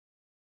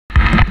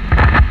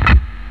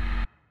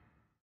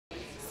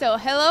So,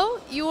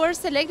 hello, you were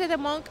selected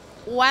among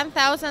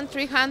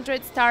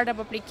 1,300 startup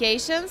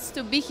applications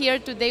to be here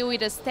today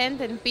with a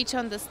stand and pitch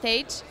on the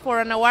stage for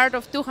an award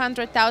of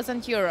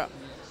 200,000 euro.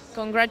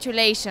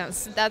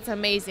 Congratulations, that's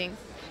amazing.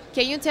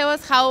 Can you tell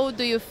us how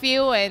do you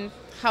feel and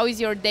how is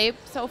your day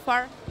so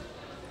far?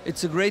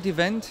 It's a great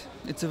event.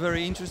 It's a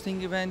very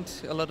interesting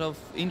event, a lot of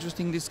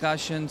interesting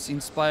discussions,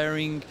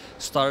 inspiring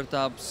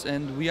startups,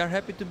 and we are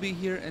happy to be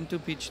here and to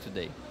pitch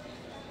today.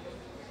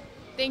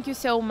 Thank you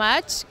so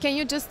much. Can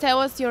you just tell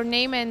us your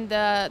name and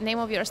the name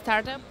of your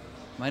startup?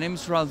 My name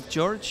is Ralph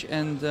George,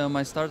 and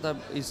my startup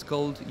is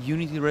called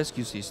Unity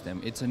Rescue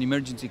System. It's an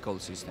emergency call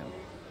system.